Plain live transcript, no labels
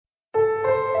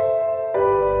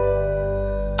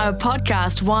A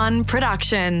Podcast One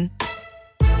production.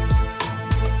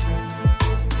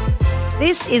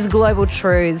 This is Global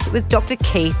Truths with Dr.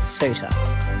 Kieth Suter.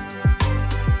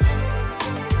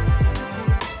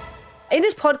 In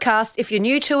this podcast, if you're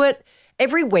new to it,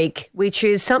 every week we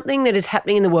choose something that is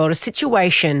happening in the world, a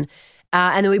situation,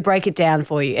 and then we break it down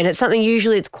for you. And it's something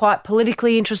usually it's quite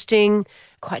politically interesting,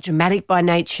 quite dramatic by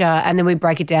nature, and then we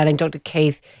break it down. And Dr.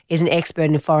 Kieth is an expert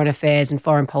in foreign affairs and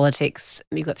foreign politics.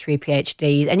 You've got 3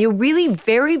 PhDs, and you're really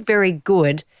very, very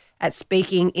good at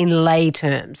speaking in lay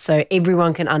terms so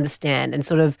everyone can understand and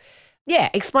sort of,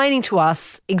 explaining to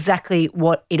us exactly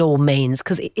what it all means,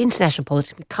 because international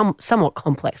politics become somewhat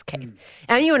complex, Keith.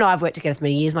 And you and I have worked together for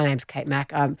many years. My name's Kate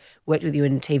Mack. I've worked with you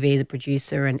in TV as a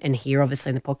producer and here, obviously,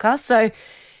 in the podcast. So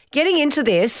getting into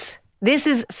this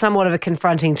is somewhat of a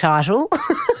confronting title.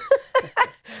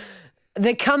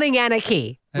 The Coming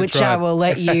Anarchy, which I will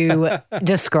let you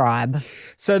describe.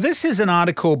 So this is an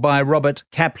article by Robert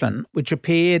Kaplan, which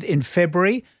appeared in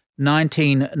February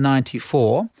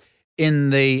 1994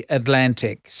 in The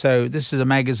Atlantic. So this is a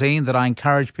magazine that I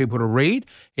encourage people to read.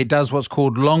 It does what's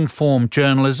called long-form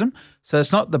journalism. So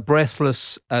it's not the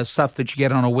breathless stuff that you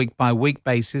get on a week-by-week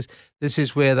basis. This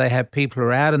is where they have people who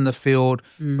are out in the field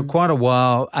for quite a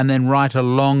while and then write a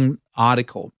long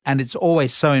article. And it's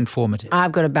always so informative.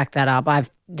 I've got to back that up. I've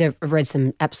read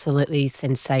some absolutely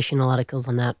sensational articles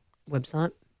on that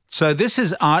website. So this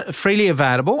is freely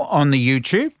available on the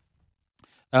YouTube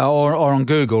or on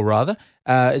Google, rather.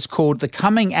 It's called The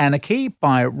Coming Anarchy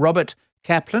by Robert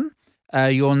Kaplan.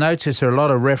 You'll notice there are a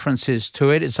lot of references to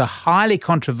it. It's a highly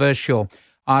controversial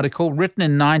article written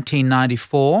in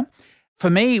 1994. For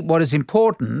me, what is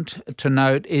important to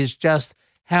note is just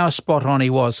how spot on he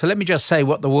was. So let me just say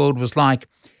what the world was like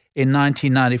in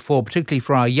 1994, particularly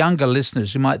for our younger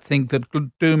listeners who might think that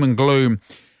doom and gloom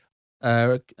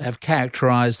have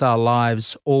characterized our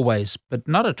lives always, but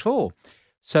not at all.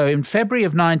 So in February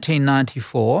of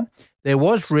 1994, there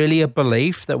was really a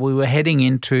belief that we were heading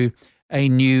into a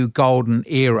new golden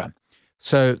era.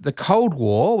 So the Cold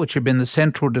War, which had been the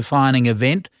central defining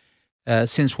event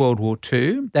since World War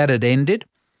II, that had ended.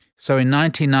 So in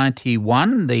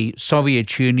 1991, the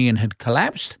Soviet Union had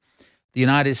collapsed. The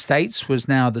United States was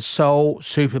now the sole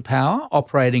superpower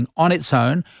operating on its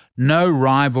own, no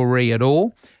rivalry at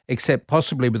all, except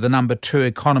possibly with the number 2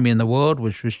 economy in the world,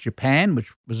 which was Japan,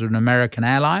 which was an American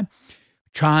ally.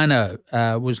 China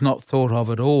was not thought of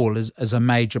at all as a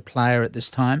major player at this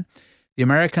time. The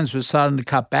Americans were starting to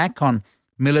cut back on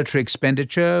military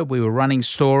expenditure. We were running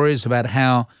stories about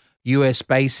how U.S.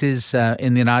 bases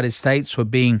in the United States were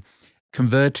being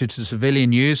converted to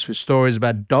civilian use, with stories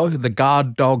about the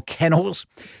guard dog kennels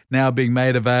now being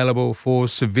made available for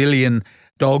civilian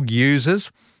dog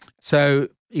users. So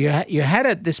you had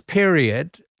at this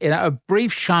period a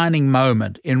brief shining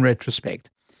moment in retrospect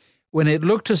when it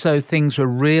looked as though things were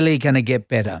really going to get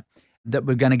better, that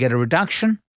we're going to get a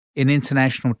reduction in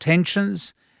international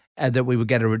tensions, that we would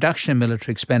get a reduction in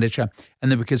military expenditure, and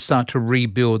that we could start to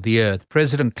rebuild the earth.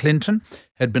 President Clinton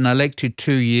had been elected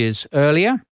 2 years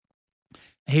earlier.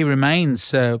 He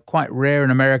remains quite rare in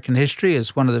American history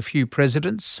as one of the few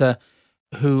presidents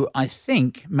who I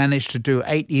think managed to do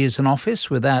 8 years in office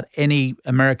without any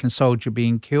American soldier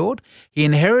being killed. He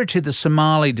inherited the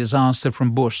Somali disaster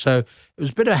from Bush, so it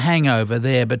was a bit of a hangover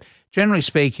there. But generally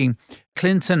speaking,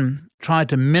 Clinton tried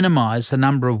to minimize the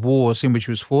number of wars in which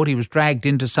he was fought. He was dragged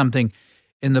into something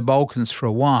in the Balkans for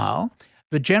a while.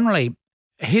 But generally,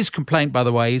 his complaint, by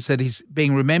the way, is that he's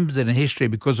being remembered in history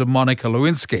because of Monica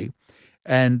Lewinsky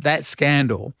and that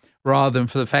scandal, rather than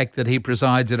for the fact that he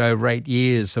presided over 8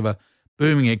 years of a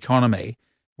booming economy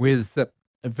with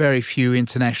very few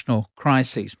international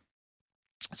crises.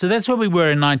 So that's where we were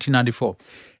in 1994.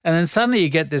 And then suddenly you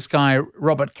get this guy,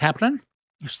 Robert Kaplan,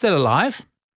 who's still alive,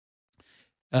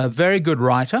 a very good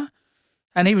writer,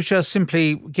 and he was just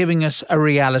simply giving us a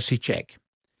reality check.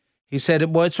 He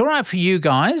said, well, it's all right for you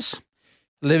guys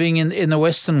living in the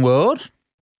Western world.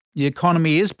 The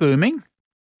economy is booming.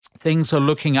 Things are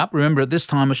looking up. Remember, at this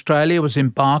time, Australia was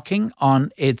embarking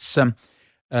on its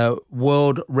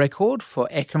world record for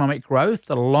economic growth,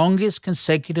 the longest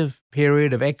consecutive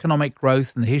period of economic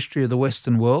growth in the history of the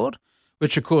Western world,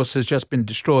 which, of course, has just been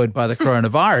destroyed by the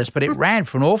coronavirus, but it ran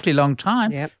for an awfully long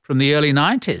time, from the early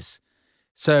 90s.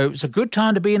 So it's a good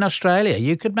time to be in Australia.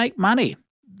 You could make money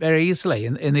very easily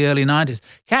in the early 90s.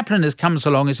 Kaplan comes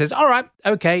along and says, all right,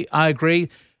 okay, I agree.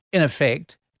 In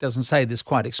effect, doesn't say this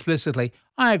quite explicitly,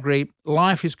 I agree,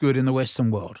 life is good in the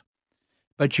Western world.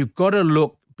 But you've got to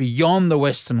look beyond the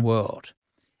Western world.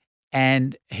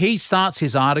 And he starts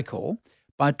his article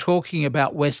by talking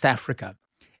about West Africa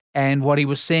and what he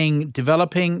was seeing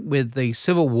developing with the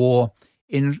civil war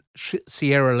in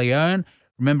Sierra Leone.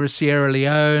 Remember, Sierra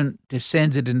Leone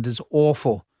descended into this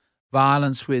awful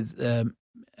violence with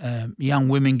young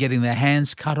women getting their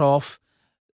hands cut off.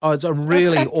 Oh, it's a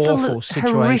really awful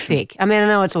situation. Horrific. I mean, I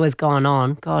know it's always gone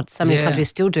on. God, so many Yeah. countries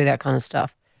still do that kind of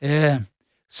stuff. Yeah.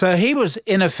 So he was,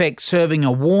 in effect, serving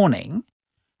a warning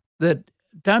that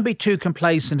don't be too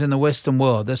complacent in the Western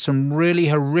world. There's some really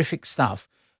horrific stuff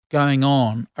going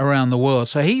on around the world.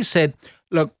 So he said,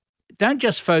 look, don't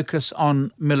just focus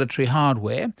on military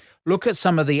hardware. Look at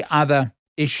some of the other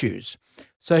issues.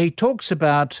 So he talks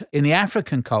about in the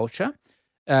African culture,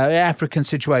 African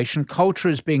situation, culture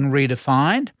is being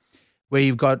redefined, where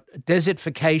you've got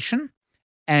desertification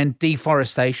and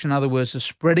deforestation. In other words, the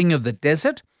spreading of the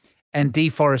desert, and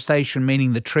deforestation,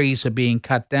 meaning the trees are being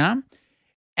cut down,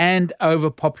 and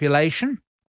overpopulation,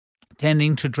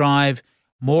 tending to drive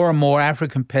more and more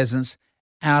African peasants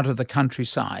out of the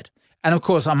countryside. And of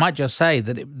course, I might just say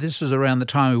that this was around the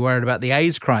time we worried about the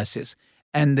AIDS crisis,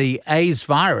 and the AIDS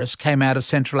virus came out of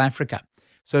Central Africa.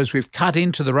 So as we've cut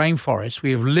into the rainforest,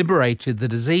 we have liberated the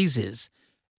diseases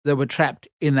that were trapped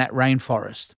in that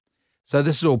rainforest. So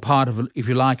this is all part of, if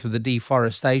you like, of the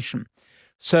deforestation.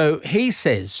 So he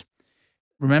says,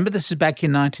 remember this is back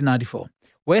in 1994,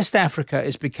 West Africa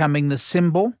is becoming the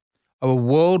symbol of a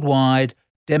worldwide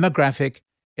demographic,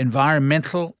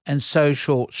 environmental and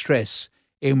social stress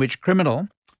in which criminal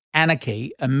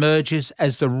anarchy emerges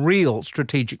as the real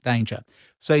strategic danger.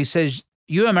 So he says,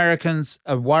 you Americans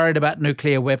are worried about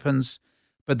nuclear weapons,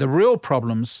 but the real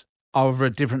problems are of a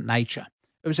different nature.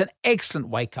 It was an excellent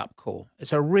wake-up call.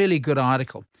 It's a really good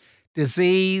article.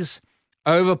 Disease,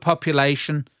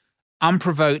 overpopulation,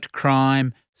 unprovoked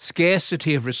crime,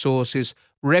 scarcity of resources,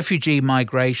 refugee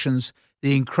migrations,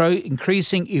 the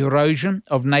increasing erosion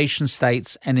of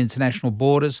nation-states and international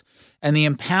borders, and the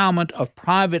empowerment of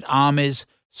private armies,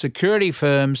 security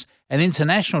firms, and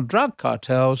international drug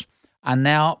cartels are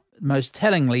now most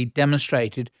tellingly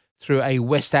demonstrated through a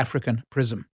West African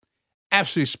prism.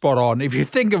 Absolutely spot on. If you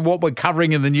think of what we're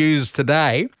covering in the news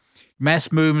today,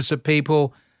 mass movements of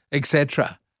people,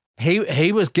 etc.,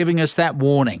 he was giving us that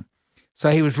warning.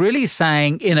 So he was really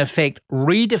saying, in effect,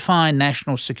 redefine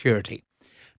national security.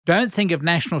 Don't think of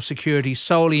national security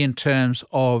solely in terms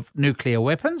of nuclear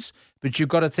weapons, but you've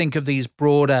got to think of these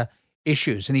broader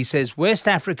issues. And he says West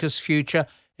Africa's future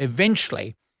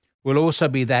eventually will also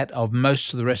be that of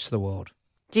most of the rest of the world.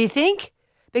 Do you think?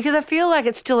 Because I feel like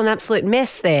it's still an absolute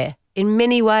mess there in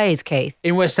many ways, Keith.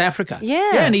 In West Africa?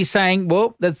 Yeah. Yeah, and he's saying,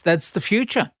 well, that's the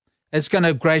future. It's going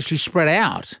to gradually spread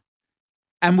out.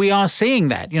 And we are seeing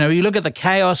that. You know, you look at the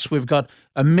chaos. We've got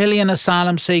 1 million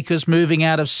asylum seekers moving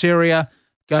out of Syria,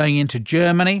 going into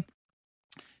Germany.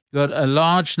 You've got a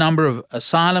large number of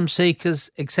asylum seekers,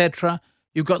 etc.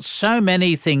 You've got so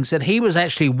many things that he was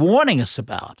actually warning us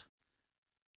about.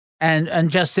 And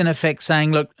just in effect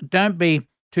saying, look, don't be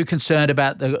too concerned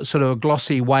about the sort of a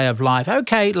glossy way of life.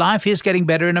 Okay, life is getting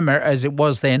better in America, as it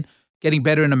was then, getting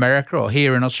better in America or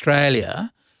here in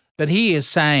Australia. But he is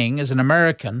saying, as an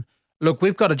American, look,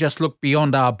 we've got to just look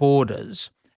beyond our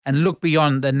borders and look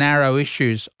beyond the narrow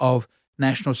issues of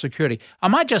national security. I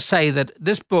might just say that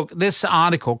this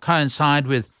article coincides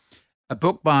with a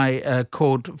book by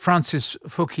called Francis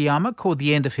Fukuyama called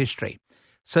The End of History.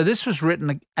 So this was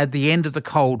written at the end of the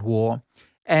Cold War,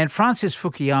 and Francis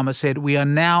Fukuyama said, we are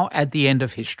now at the end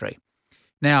of history.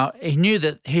 Now, he knew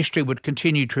that history would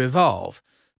continue to evolve,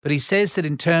 but he says that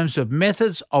in terms of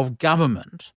methods of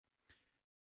government,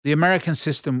 the American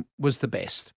system was the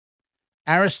best.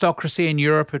 Aristocracy in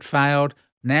Europe had failed.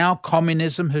 Now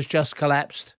communism has just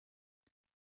collapsed.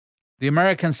 The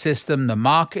American system, the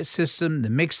market system, the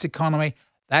mixed economy,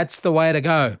 that's the way to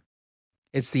go.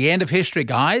 It's the end of history,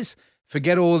 guys.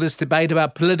 Forget all this debate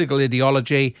about political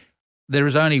ideology. There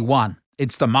is only one.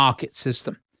 It's the market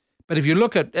system. But if you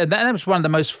look at, and that was one of the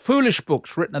most foolish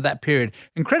books written at that period,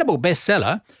 incredible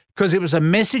bestseller, because it was a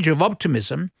message of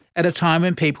optimism at a time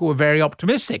when people were very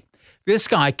optimistic. This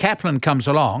guy, Kaplan, comes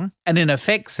along and in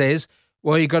effect says,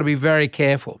 well, you've got to be very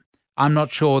careful. I'm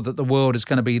not sure that the world is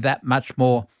going to be that much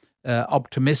more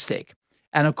optimistic.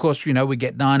 And of course, you know, we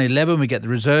get 9/11, we get the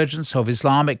resurgence of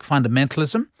Islamic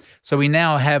fundamentalism. So we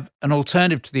now have an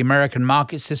alternative to the American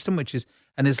market system, which is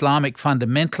an Islamic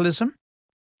fundamentalism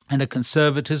and a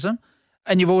conservatism.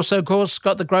 And you've also, of course,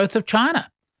 got the growth of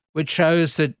China, which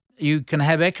shows that you can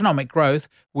have economic growth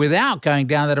without going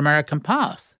down that American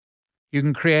path. You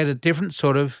can create a different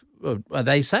sort of,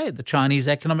 they say, the Chinese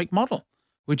economic model,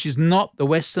 which is not the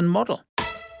Western model.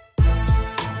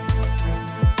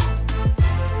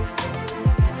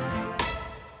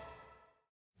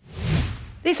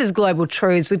 This is Global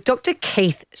Truths with Dr.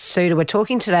 Kieth Suter. We're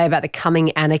talking today about the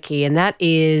coming anarchy, and that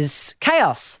is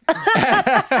chaos.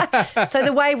 So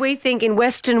the way we think in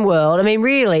Western world, I mean,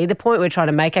 really, the point we're trying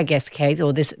to make, I guess, Kieth,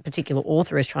 or this particular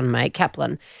author is trying to make,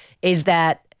 Kaplan, is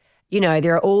that, you know,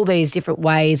 there are all these different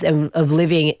ways of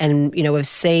living, and, you know, we've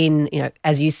seen, you know,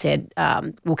 as you said,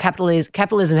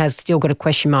 capitalism has still got a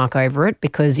question mark over it,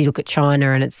 because you look at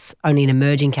China and it's only an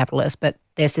emerging capitalist, but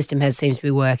their system seems to be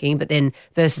working. But then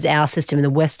versus our system in the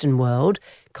Western world,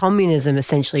 communism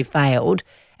essentially failed.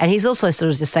 And he's also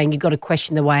sort of just saying you've got to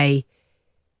question the way,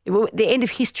 the end of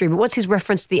history. But what's his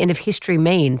reference to the end of history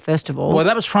mean, first of all? Well,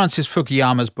 that was Francis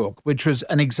Fukuyama's book, which was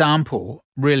an example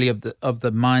really of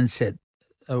the mindset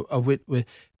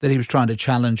that he was trying to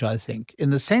challenge, I think,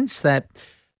 in the sense that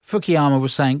Fukuyama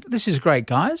was saying, this is great,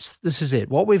 guys. This is it.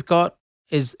 What we've got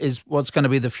is what's going to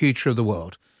be the future of the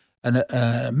world.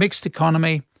 A mixed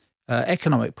economy,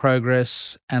 economic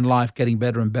progress, and life getting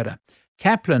better and better.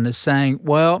 Kaplan is saying,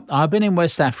 well, I've been in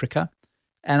West Africa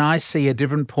and I see a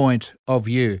different point of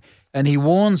view. And he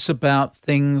warns about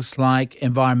things like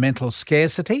environmental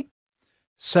scarcity,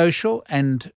 social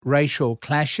and racial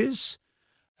clashes,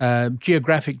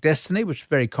 geographic destiny, which is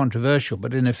very controversial,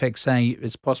 but in effect saying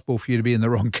it's possible for you to be in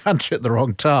the wrong country at the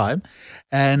wrong time,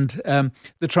 and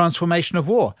the transformation of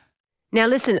war. Now,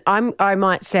 listen, I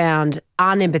might sound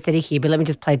unempathetic here, but let me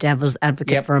just play devil's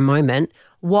advocate for a moment.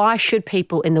 Why should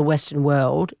people in the Western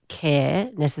world care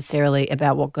necessarily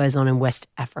about what goes on in West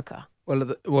Africa?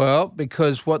 Well,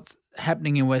 because what's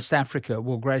happening in West Africa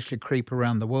will gradually creep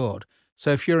around the world.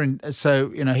 So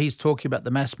he's talking about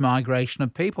the mass migration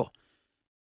of people.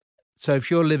 So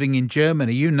if you're living in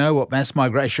Germany, you know what mass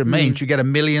migration means. You get 1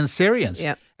 million Syrians.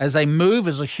 Yep. As they move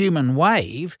as a human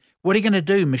wave, what are you going to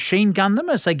do? Machine gun them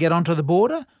as they get onto the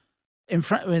border? In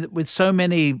front, with so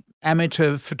many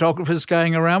amateur photographers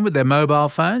going around with their mobile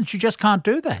phones, you just can't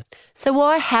do that. So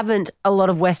why haven't a lot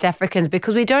of West Africans,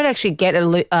 because we don't actually get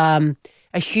a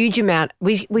huge amount,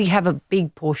 we have a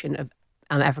big portion of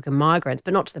African migrants,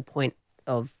 but not to the point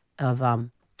of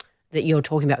that you're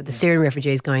talking about with the Syrian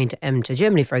refugees going to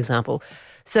Germany, for example.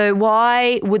 So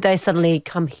why would they suddenly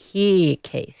come here,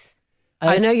 Kieth?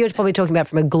 I know you're probably talking about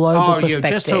from a global perspective.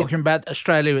 You're just talking about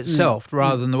Australia itself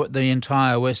rather than the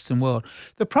entire Western world.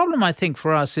 The problem, I think,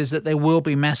 for us is that there will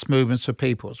be mass movements of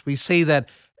peoples. We see that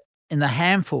in the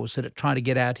handfuls that are trying to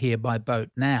get out here by boat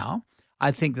now.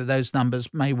 I think that those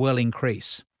numbers may well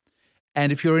increase.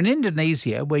 And if you're in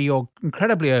Indonesia, where you're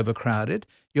incredibly overcrowded,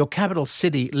 your capital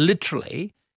city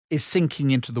literally is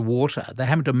sinking into the water. They're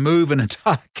having to move an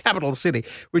entire capital city,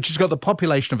 which has got the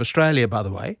population of Australia, by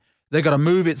the way. They've got to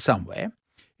move it somewhere.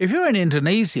 If you're in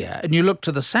Indonesia and you look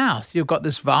to the south, you've got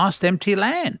this vast empty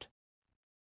land.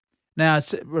 Now,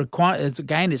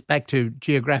 it's back to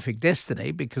geographic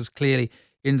destiny, because clearly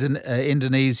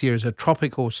Indonesia is a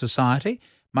tropical society.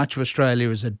 Much of Australia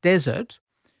is a desert,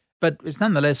 but it's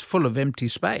nonetheless full of empty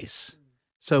space.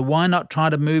 So why not try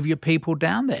to move your people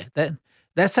down there?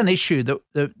 That's an issue that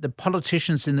the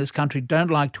politicians in this country don't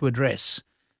like to address.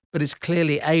 But it's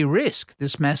clearly a risk,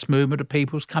 this mass movement of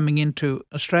peoples coming into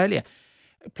Australia.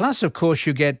 Plus, of course,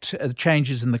 you get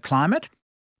changes in the climate.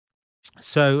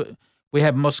 So we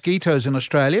have mosquitoes in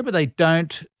Australia, but they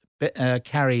don't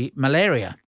carry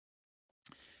malaria.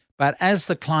 But as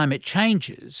the climate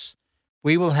changes,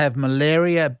 we will have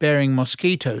malaria-bearing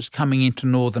mosquitoes coming into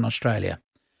northern Australia,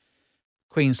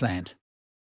 Queensland.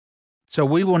 So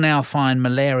we will now find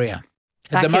malaria.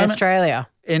 Back in Australia?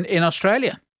 In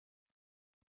Australia.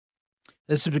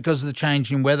 This is because of the change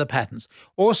in weather patterns.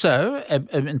 Also,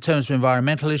 in terms of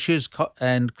environmental issues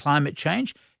and climate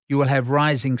change, you will have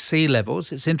rising sea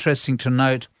levels. It's interesting to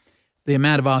note the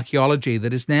amount of archaeology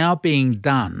that is now being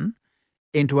done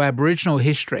into Aboriginal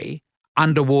history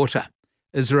underwater.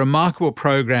 There's a remarkable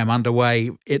program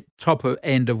underway at top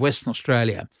end of Western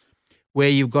Australia where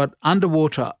you've got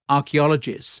underwater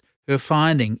archaeologists who are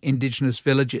finding Indigenous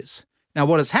villages. Now,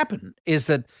 what has happened is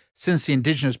that since the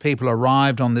Indigenous people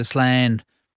arrived on this land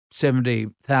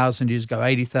 70,000 years ago,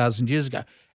 80,000 years ago,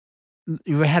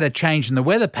 you've had a change in the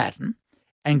weather pattern,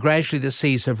 and gradually the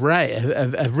seas have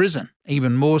risen,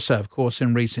 even more so, of course,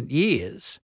 in recent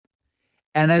years.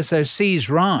 And as those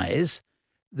seas rise,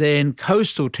 then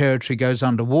coastal territory goes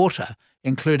underwater,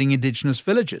 including Indigenous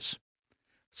villages.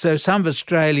 So some of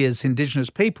Australia's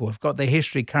Indigenous people have got their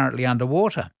history currently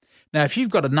underwater. Now, if you've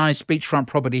got a nice beachfront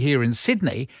property here in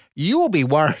Sydney, you will be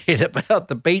worried about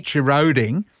the beach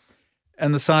eroding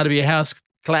and the side of your house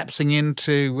collapsing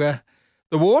into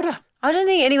the water. I don't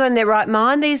think anyone in their right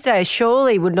mind these days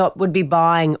surely would be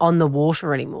buying on the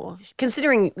water anymore,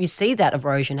 considering you see that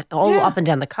erosion all up and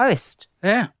down the coast.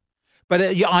 Yeah. But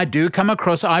I do come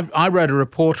across, I wrote a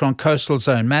report on coastal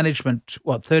zone management,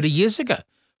 30 years ago,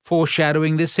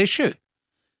 foreshadowing this issue.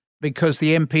 Because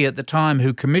the MP at the time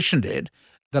who commissioned it,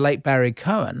 the late Barry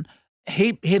Cohen,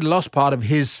 he'd lost part of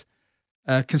his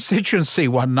constituency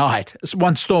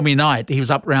one stormy night. He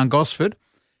was up around Gosford,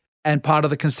 and part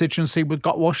of the constituency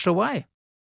got washed away.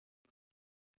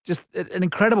 Just an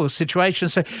incredible situation.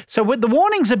 So with the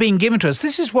warnings are being given to us,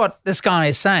 this is what this guy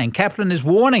is saying. Kaplan is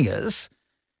warning us,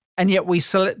 and yet we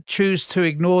choose to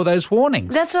ignore those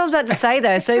warnings. That's what I was about to say,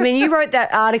 though. So, I mean, you wrote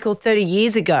that article 30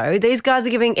 years ago. These guys are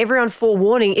giving everyone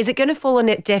forewarning. Is it going to fall on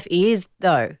deaf ears,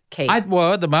 though, Keith?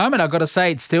 Well, at the moment, I've got to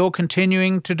say it's still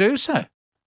continuing to do so.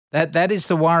 That is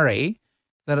the worry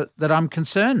that I'm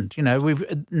concerned. You know,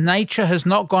 nature has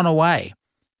not gone away.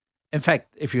 In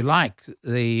fact, if you like,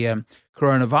 the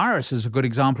coronavirus is a good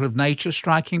example of nature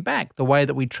striking back, the way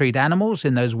that we treat animals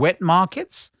in those wet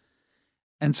markets.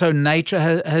 And so nature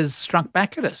has struck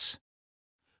back at us.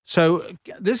 So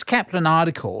this Kaplan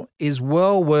article is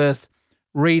well worth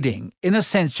reading, in a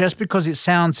sense, just because it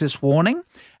sounds this warning,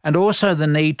 and also the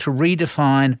need to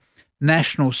redefine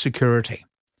national security.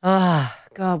 Oh,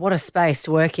 God, what a space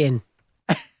to work in.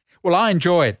 Well, I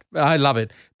enjoy it. I love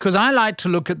it because I like to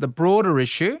look at the broader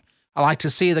issue. I like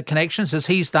to see the connections as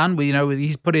he's done.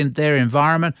 He's put in their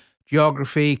environment,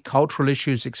 geography, cultural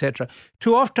issues, etc.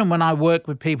 Too often when I work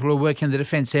with people who work in the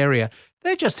defence area,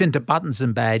 they're just into buttons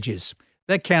and badges.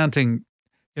 They're counting,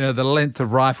 the length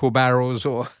of rifle barrels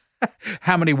or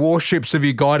how many warships have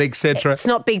you got, etc. It's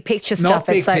not big picture stuff.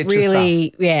 It's like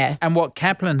really, stuff. Yeah. And what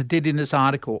Kaplan did in this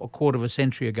article a quarter of a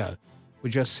century ago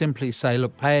would just simply say,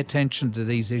 look, pay attention to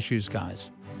these issues,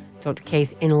 guys. Dr.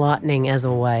 Keith, enlightening as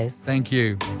always. Thank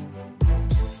you.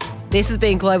 This has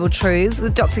been Global Truths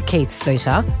with Dr. Kieth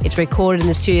Suter. It's recorded in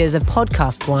the studios of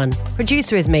Podcast One.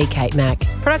 Producer is me, Kate Mack.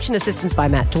 Production assistance by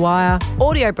Matt Dwyer.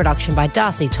 Audio production by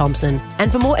Darcy Thompson.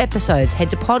 And for more episodes, head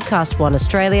to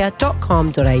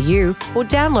podcastoneaustralia.com.au or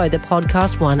download the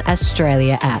Podcast One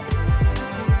Australia app.